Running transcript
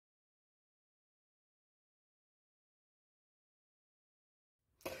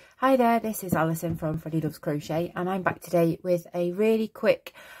Hi there, this is Alison from Freddie Loves Crochet, and I'm back today with a really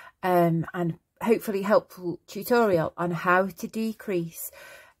quick and hopefully helpful tutorial on how to decrease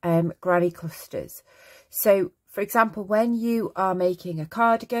granny clusters. So for example, when you are making a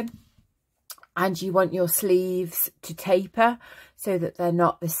cardigan and you want your sleeves to taper so that they're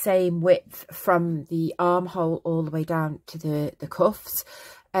not the same width from the armhole all the way down to the cuffs,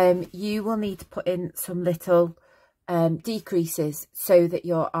 you will need to put in some little decreases so that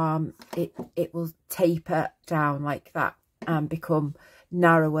your arm it will taper down like that and become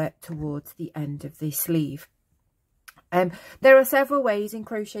narrower towards the end of the sleeve. There are several ways in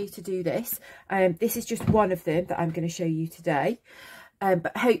crochet to do this. This is just one of them that I'm going to show you today,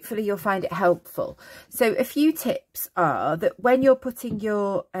 but hopefully you'll find it helpful. So a few tips are that when you're putting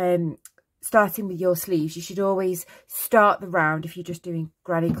your starting with your sleeves, you should always start the round, if you're just doing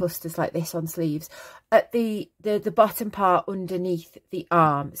granny clusters like this on sleeves, at the bottom part underneath the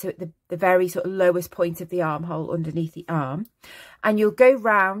arm, so at the very sort of lowest point of the armhole underneath the arm, and you'll go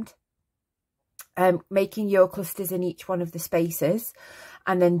round making your clusters in each one of the spaces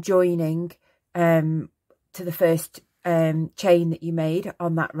and then joining to the first chain that you made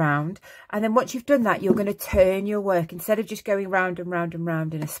on that round. And then once you've done that, you're going to turn your work. Instead of just going round and round and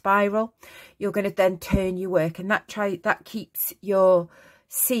round in a spiral, you're going to then turn your work, and that keeps your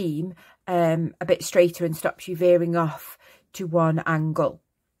seam a bit straighter and stops you veering off to one angle.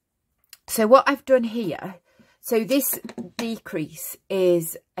 So what I've done here, so this decrease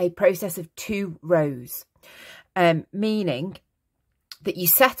is a process of 2 rows, meaning that you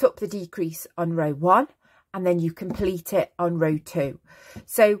set up the decrease on row 1 and then you complete it on row 2.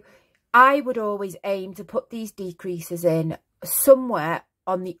 So I would always aim to put these decreases in somewhere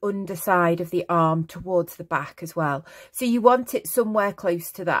on the underside of the arm towards the back as well. So you want it somewhere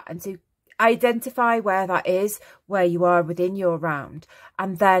close to that. And so identify where that is, where you are within your round,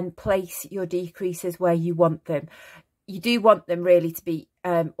 and then place your decreases where you want them. You do want them really to be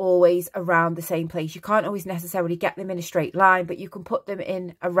always around the same place. You can't always necessarily get them in a straight line, but you can put them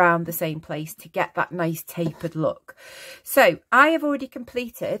in around the same place to get that nice tapered look. So I have already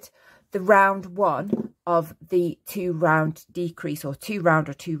completed the round 1 of the 2 round decrease, or 2 round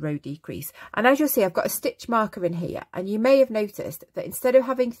or 2 row decrease. And as you'll see, I've got a stitch marker in here, and you may have noticed that instead of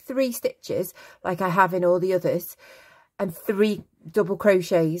having 3 stitches like I have in all the others and 3 double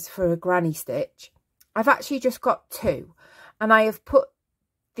crochets for a granny stitch, I've actually just got 2, and I have put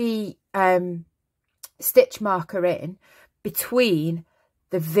the stitch marker in between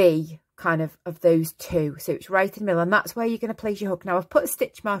the V kind of those 2, so it's right in the middle, and that's where you're going to place your hook. Now I've put a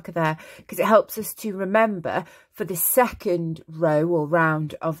stitch marker there because it helps us to remember for the second row or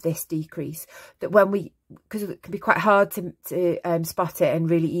round of this decrease that when we, because it can be quite hard to spot it and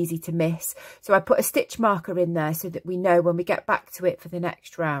really easy to miss, so I put a stitch marker in there so that we know when we get back to it for the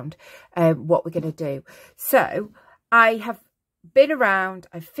next round what we're going to do. So I have been around,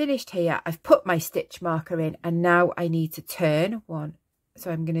 I've finished here, I've put my stitch marker in, and now I need to turn 1. So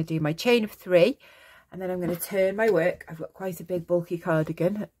I'm going to do my chain of 3, and then I'm going to turn my work. I've got quite a big bulky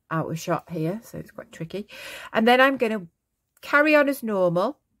cardigan out of shot here, so it's quite tricky. And then I'm going to carry on as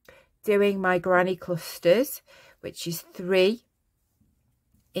normal, doing my granny clusters, which is 3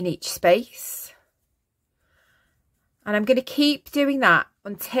 in each space. And I'm going to keep doing that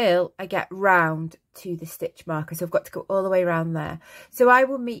until I get round to the stitch marker. So I've got to go all the way around there. So I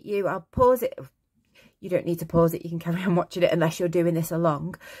will meet you, I'll pause it. You don't need to pause it, you can carry on watching it unless you're doing this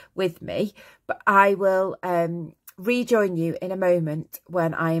along with me. But I will rejoin you in a moment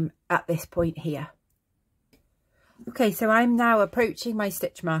when I'm at this point here. Okay, so I'm now approaching my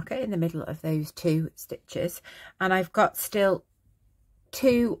stitch marker in the middle of those 2 stitches, and I've got still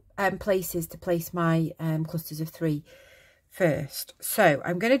 2 places to place my clusters of 3 first. So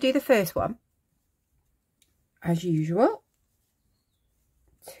I'm going to do the first one as usual,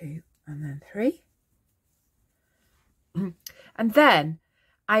 2 and then 3. And then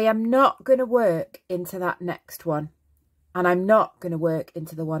I am not going to work into that next one, and I'm not going to work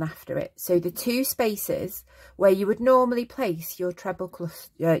into the one after it. So the 2 spaces where you would normally place your treble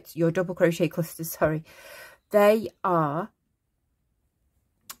cluster, your double crochet clusters, sorry, they are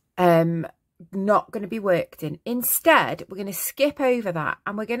not going to be worked in. Instead, we're going to skip over that,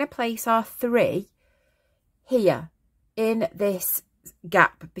 and we're going to place our 3 here in this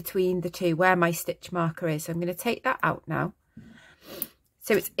gap between the 2 where my stitch marker is. So I'm going to take that out now.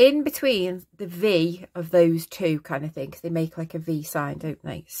 So it's in between the V of those 2 kind of thing, because they make like a V sign, don't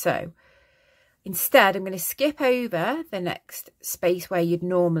they? So instead, I'm going to skip over the next space where you'd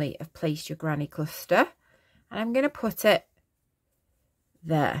normally have placed your granny cluster, and I'm going to put it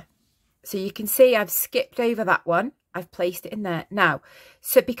there. So you can see I've skipped over that one I've placed it in there. Now,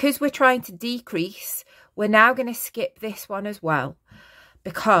 so because we're trying to decrease, we're now going to skip this one as well,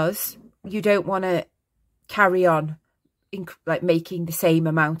 because you don't want to carry on like making the same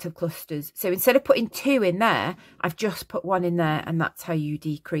amount of clusters. So instead of putting 2 in there, I've just put 1 in there, and that's how you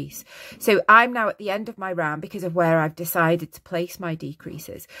decrease. So I'm now at the end of my round because of where I've decided to place my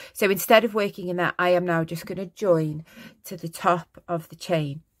decreases. So instead of working in that, I am now just going to join to the top of the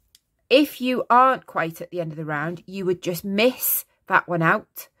chain. If you aren't quite at the end of the round, you would just miss that one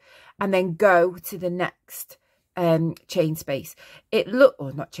out and then go to the next chain space.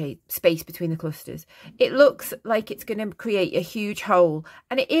 Space between the clusters. It looks like it's going to create a huge hole,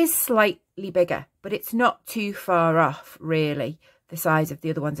 and it is slightly bigger, but it's not too far off really the size of the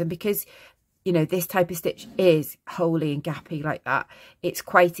other ones. And because, you know, this type of stitch is holy and gappy like that, it's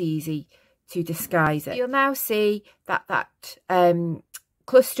quite easy to disguise it. You'll now see that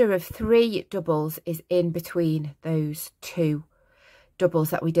cluster of 3 doubles is in between those 2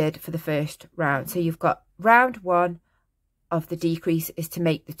 doubles that we did for the first round. So you've got round 1 of the decrease is to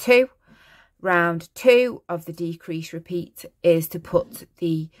make the 2. Round 2 of the decrease repeat is to put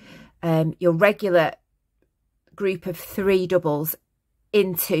the your regular group of 3 doubles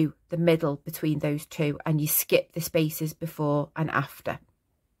into the middle between those 2, and you skip the spaces before and after.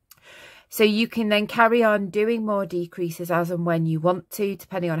 So you can then carry on doing more decreases as and when you want to,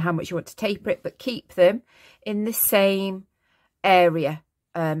 depending on how much you want to taper it, but keep them in the same area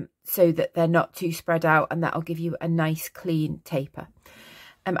so that they're not too spread out, and that'll give you a nice clean taper.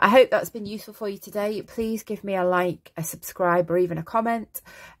 I hope that's been useful for you today. Please give me a like, a subscribe, or even a comment.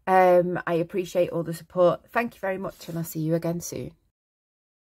 I appreciate all the support. Thank you very much, and I'll see you again soon.